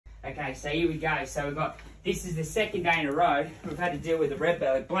Okay, so here we go. So we've got, this is the second day in a row we've had to deal with a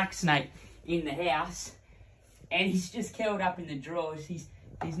red-bellied black snake in the house, and he's just curled up in the drawers. He's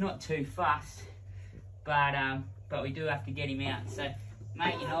not too fussed, but we do have to get him out. So,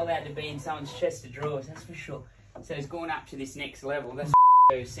 mate, you're not allowed to be in someone's chest of drawers, that's for sure. So he's going up to this next level. That's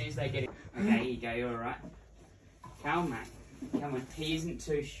as soon as they get it. Okay, here you go. You're all right. Come on, mate. Come on. He isn't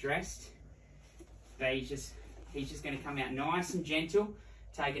too stressed, but he's just going to come out nice and gentle.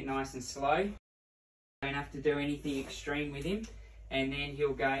 Take it nice and slow. Don't have to do anything extreme with him, and then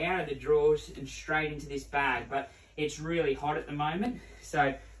he'll go out of the drawers and straight into this bag. But it's really hot at the moment,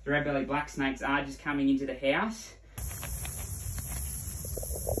 so the red-bellied black snakes are just coming into the house.